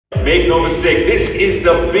Make no mistake, this is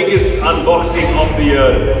the biggest unboxing of the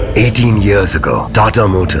year. 18 years ago, Tata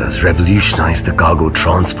Motors revolutionized the cargo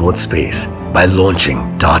transport space by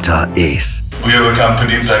launching Tata Ace. We have a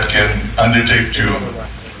company that can undertake to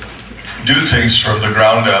do things from the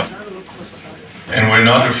ground up, and we're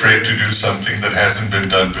not afraid to do something that hasn't been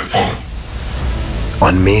done before.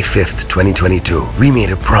 On May 5th, 2022, we made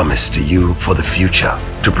a promise to you for the future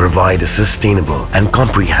to provide a sustainable and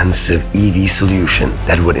comprehensive EV solution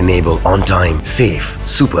that would enable on-time, safe,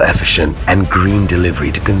 super efficient and green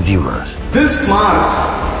delivery to consumers. This marks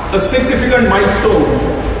a significant milestone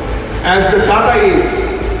as the Tata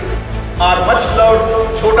Ace, our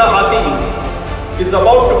much-loved Chota Hathi, is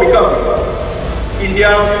about to become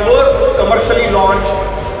India's first commercially launched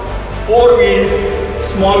four-wheeled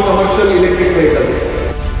small commercial electric vehicle.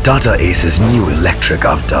 Tata Ace's new electric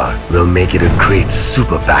avatar will make it a great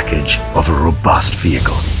super package of a robust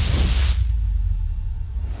vehicle.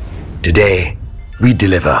 Today, we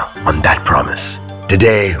deliver on that promise.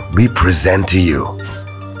 Today, we present to you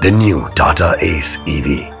the new Tata Ace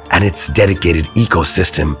EV and its dedicated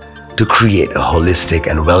ecosystem to create a holistic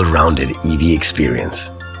and well-rounded EV experience.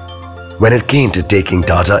 When it came to taking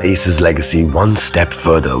Tata Ace's legacy one step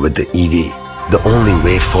further with the EV, the only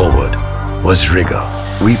way forward was rigor.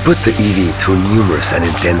 We put the EV through numerous and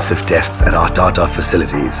intensive tests at our Tata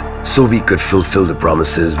facilities so we could fulfill the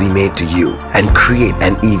promises we made to you and create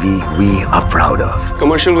an EV we are proud of.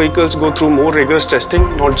 Commercial vehicles go through more rigorous testing,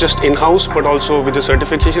 not just in-house but also with the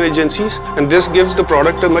certification agencies, and this gives the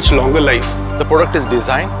product a much longer life. The product is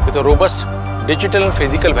designed with a robust digital and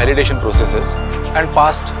physical validation processes and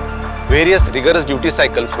passed various rigorous duty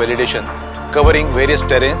cycles validation covering various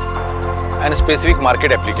terrains and specific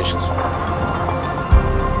market applications.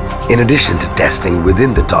 In addition to testing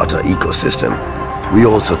within the Tata ecosystem, we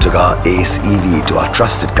also took our Ace EV to our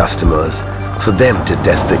trusted customers for them to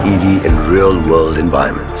test the EV in real-world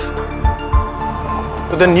environments.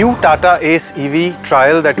 So the new Tata Ace EV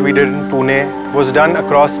trial that we did in Pune was done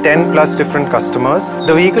across 10 plus different customers.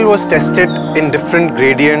 The vehicle was tested in different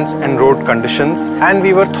gradients and road conditions, and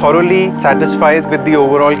we were thoroughly satisfied with the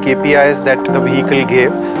overall KPIs that the vehicle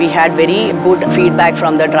gave. We had very good feedback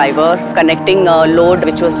from the driver, connecting a load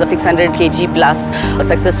which was 600 kg plus,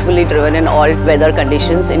 successfully driven in all weather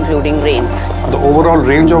conditions including rain. The overall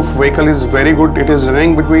range of vehicle is very good. It is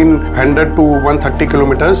running between 100 to 130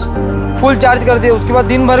 kilometers. Full charge कर दिया, उसके बाद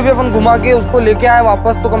दिन भर भी अपन घुमा के उसको लेके आए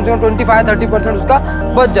वापस, तो कम से कम 25-30% उसका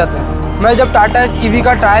बच जाता है। मैं जब टाटा एस ईवी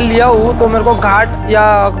का ट्रायल लिया हूँ तो मेरे को घाट या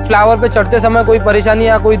फ्लावर पे चढ़ते समय कोई परेशानी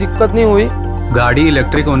या कोई दिक्कत नहीं हुई। गाड़ी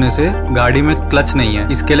इलेक्ट्रिक होने से गाड़ी में क्लच नहीं है,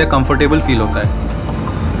 इसके लिए कंफर्टेबल फील होता है।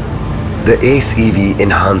 The Ace EV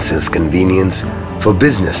enhances convenience for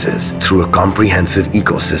businesses through a comprehensive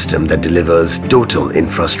ecosystem that delivers total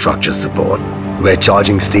infrastructure support, where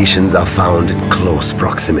charging stations are found in close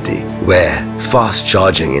proximity, where fast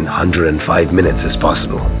charging in 105 minutes is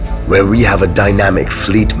possible, where we have a dynamic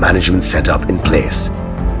fleet management setup in place,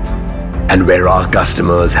 and where our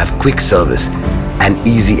customers have quick service and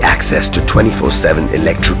easy access to 24/7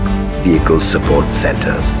 electric vehicle support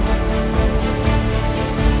centers.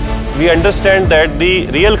 We understand that the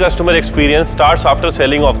real customer experience starts after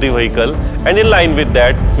selling of the vehicle, and in line with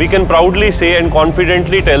that, we can proudly say and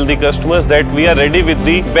confidently tell the customers that we are ready with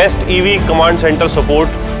the best EV command center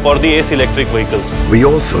support for the Ace electric vehicles. We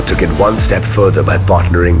also took it one step further by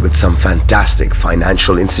partnering with some fantastic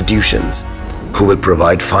financial institutions who will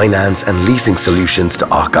provide finance and leasing solutions to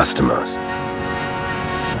our customers,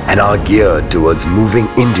 and are geared towards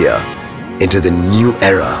moving India into the new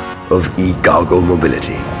era of e-cargo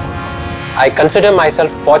mobility. I consider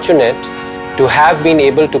myself fortunate to have been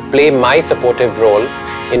able to play my supportive role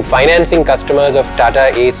in financing customers of Tata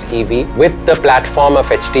Ace EV with the platform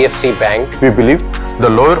of HDFC Bank. We believe the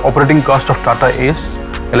lower operating cost of Tata Ace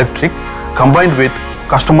Electric combined with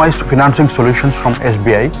customized financing solutions from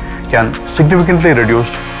SBI can significantly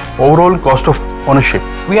reduce overall cost of ownership.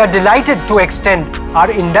 We are delighted to extend our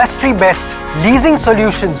industry-best leasing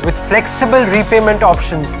solutions with flexible repayment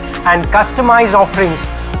options and customized offerings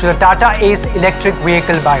to the Tata Ace electric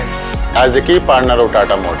vehicle buyers. As a key partner of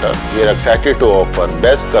Tata Motors, we are excited to offer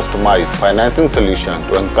best customized financing solution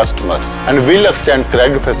to end customers, and will extend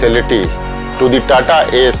credit facility to the Tata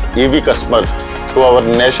Ace EV customer through our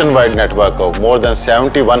nationwide network of more than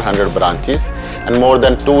 7,100 branches and more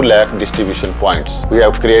than 2 lakh distribution points. We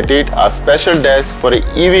have created a special desk for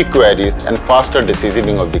EV queries and faster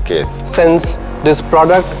decisioning of the case. Since this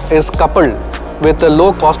product is coupled with a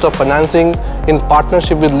low cost of financing in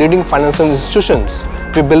partnership with leading financial institutions,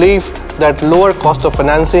 we believe that lower cost of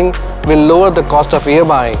financing will lower the cost of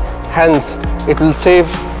EMI. Hence, it will save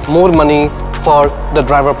more money for the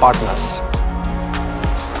driver partners.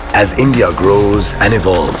 As India grows and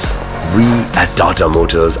evolves, we at Tata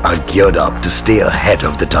Motors are geared up to stay ahead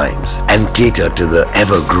of the times and cater to the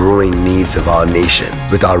ever-growing needs of our nation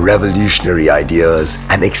with our revolutionary ideas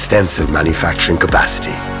and extensive manufacturing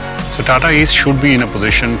capacity. So Tata Ace should be in a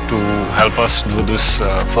position to help us do this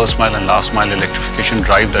first mile and last mile electrification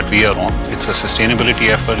drive that we are on. It's a sustainability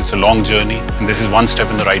effort, it's a long journey, and this is one step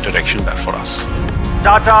in the right direction for us.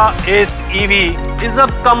 Tata Ace EV is a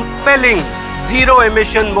compelling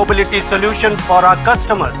zero-emission mobility solution for our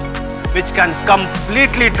customers, which can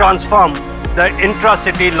completely transform the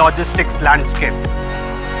intra-city logistics landscape.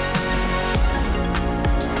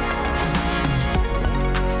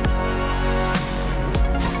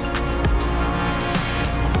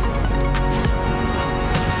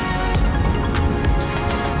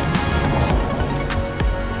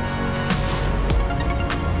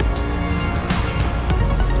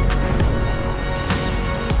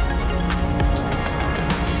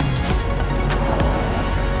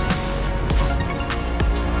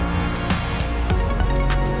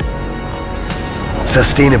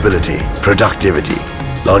 Sustainability, productivity,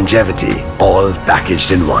 longevity, all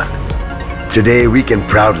packaged in one. Today we can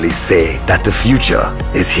proudly say that the future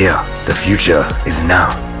is here. The future is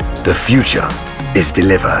now. The future is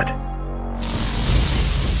delivered.